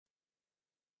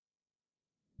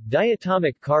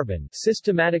Diatomic carbon,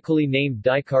 systematically named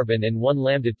dicarbon and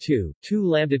 1-lambda-2,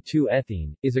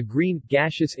 2-lambda-2-ethene, is a green,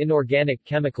 gaseous inorganic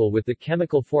chemical with the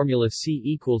chemical formula C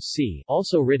equals C,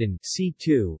 also written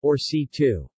C2 or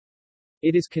C2.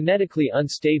 It is kinetically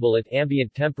unstable at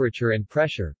ambient temperature and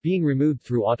pressure, being removed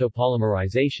through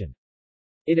autopolymerization.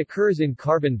 It occurs in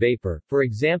carbon vapor, for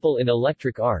example in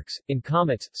electric arcs, in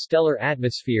comets, stellar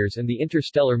atmospheres and the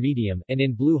interstellar medium, and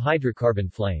in blue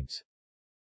hydrocarbon flames.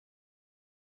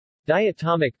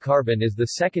 Diatomic carbon is the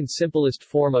second simplest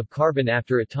form of carbon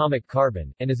after atomic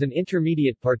carbon, and is an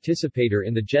intermediate participator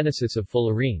in the genesis of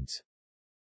fullerenes.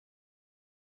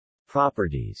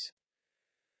 Properties.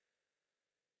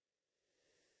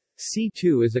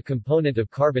 C2 is a component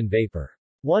of carbon vapor.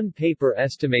 One paper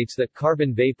estimates that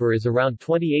carbon vapor is around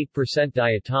 28%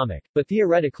 diatomic, but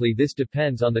theoretically this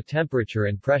depends on the temperature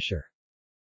and pressure.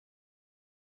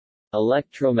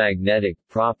 Electromagnetic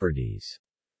properties.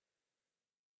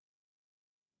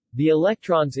 The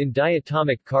electrons in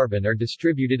diatomic carbon are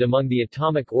distributed among the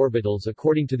atomic orbitals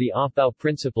according to the Aufbau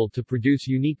principle to produce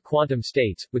unique quantum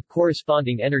states, with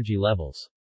corresponding energy levels.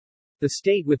 The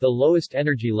state with the lowest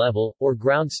energy level, or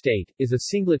ground state, is a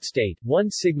singlet state 1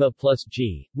 sigma plus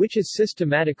G, which is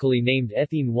systematically named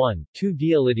ethene 1,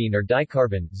 2-diolidine or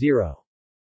dicarbon 0.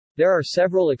 There are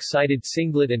several excited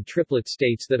singlet and triplet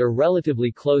states that are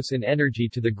relatively close in energy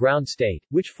to the ground state,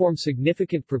 which form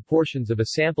significant proportions of a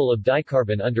sample of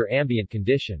dicarbon under ambient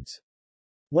conditions.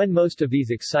 When most of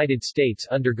these excited states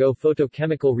undergo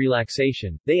photochemical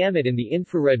relaxation, they emit in the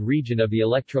infrared region of the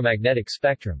electromagnetic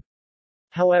spectrum.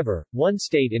 However, one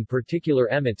state in particular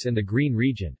emits in the green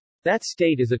region. That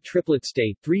state is a triplet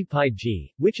state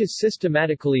 3πG, which is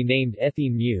systematically named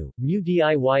ethene mu,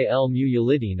 mu-diyl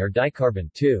mu-yolidine or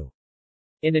dicarbon 2.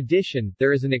 In addition,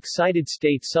 there is an excited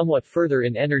state somewhat further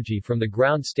in energy from the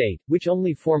ground state, which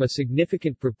only form a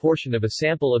significant proportion of a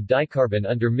sample of dicarbon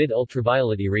under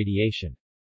mid-ultraviolet irradiation.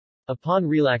 Upon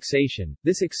relaxation,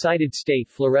 this excited state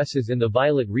fluoresces in the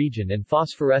violet region and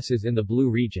phosphoresces in the blue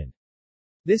region.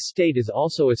 This state is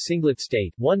also a singlet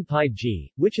state 1πG,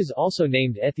 which is also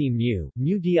named ethene mu,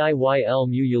 mu-diyl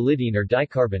mu-yolidine or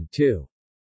dicarbon 2.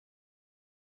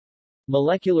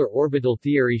 Molecular orbital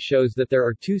theory shows that there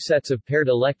are two sets of paired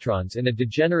electrons in a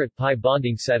degenerate pi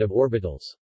bonding set of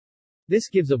orbitals. This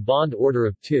gives a bond order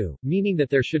of 2, meaning that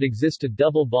there should exist a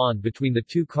double bond between the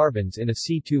two carbons in a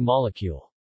C2 molecule.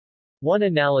 One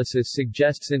analysis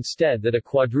suggests instead that a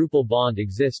quadruple bond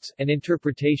exists, an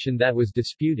interpretation that was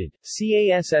disputed.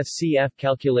 CASSCF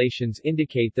calculations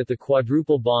indicate that the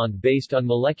quadruple bond based on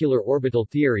molecular orbital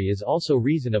theory is also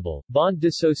reasonable. Bond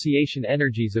dissociation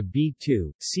energies of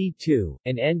B2, C2,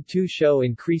 and N2 show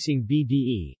increasing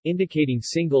BDE, indicating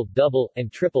single, double,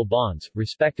 and triple bonds,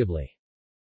 respectively.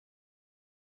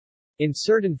 In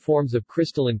certain forms of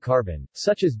crystalline carbon,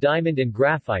 such as diamond and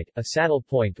graphite, a saddle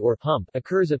point or hump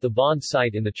occurs at the bond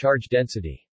site in the charge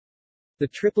density. The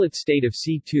triplet state of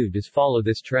C2 does follow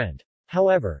this trend.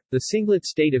 However, the singlet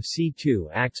state of C2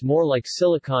 acts more like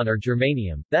silicon or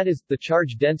germanium, that is, the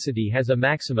charge density has a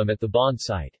maximum at the bond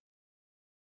site.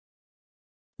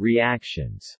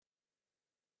 Reactions.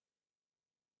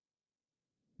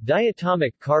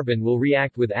 Diatomic carbon will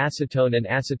react with acetone and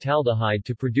acetaldehyde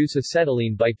to produce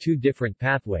acetylene by two different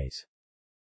pathways.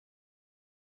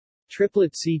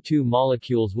 Triplet C2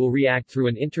 molecules will react through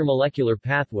an intermolecular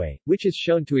pathway, which is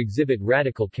shown to exhibit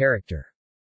radical character.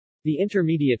 The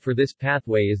intermediate for this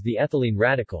pathway is the ethylene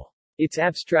radical. Its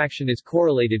abstraction is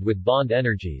correlated with bond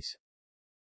energies.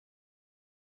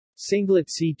 Singlet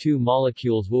C2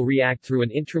 molecules will react through an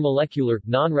intramolecular,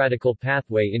 non-radical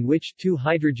pathway in which two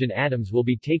hydrogen atoms will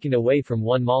be taken away from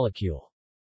one molecule.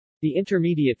 The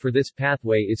intermediate for this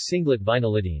pathway is singlet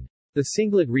vinylidene. The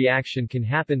singlet reaction can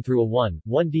happen through a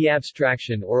 1,1-D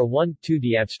abstraction or a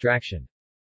 1,2-D abstraction.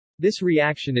 This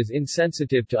reaction is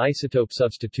insensitive to isotope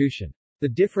substitution. The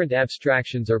different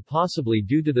abstractions are possibly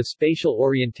due to the spatial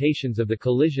orientations of the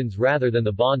collisions rather than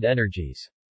the bond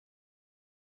energies.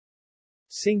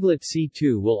 Singlet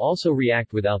C2 will also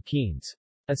react with alkenes.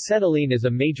 Acetylene is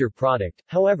a major product,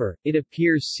 however, it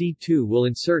appears C2 will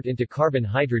insert into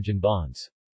carbon-hydrogen bonds.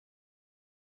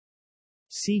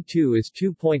 C2 is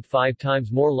 2.5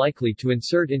 times more likely to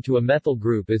insert into a methyl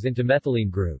group as into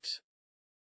methylene groups.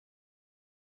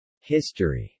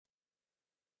 History.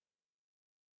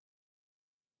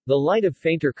 The light of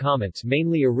fainter comets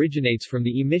mainly originates from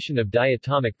the emission of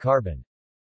diatomic carbon.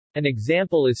 An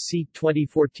example is C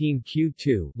 2014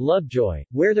 Q2, Lovejoy,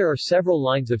 where there are several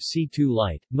lines of C2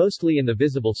 light, mostly in the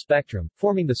visible spectrum,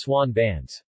 forming the Swan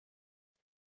bands.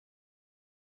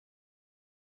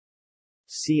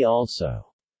 See also: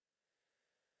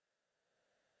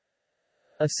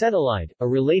 Acetylide, a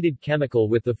related chemical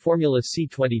with the formula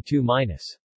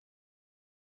C22-.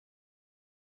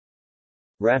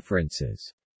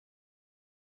 References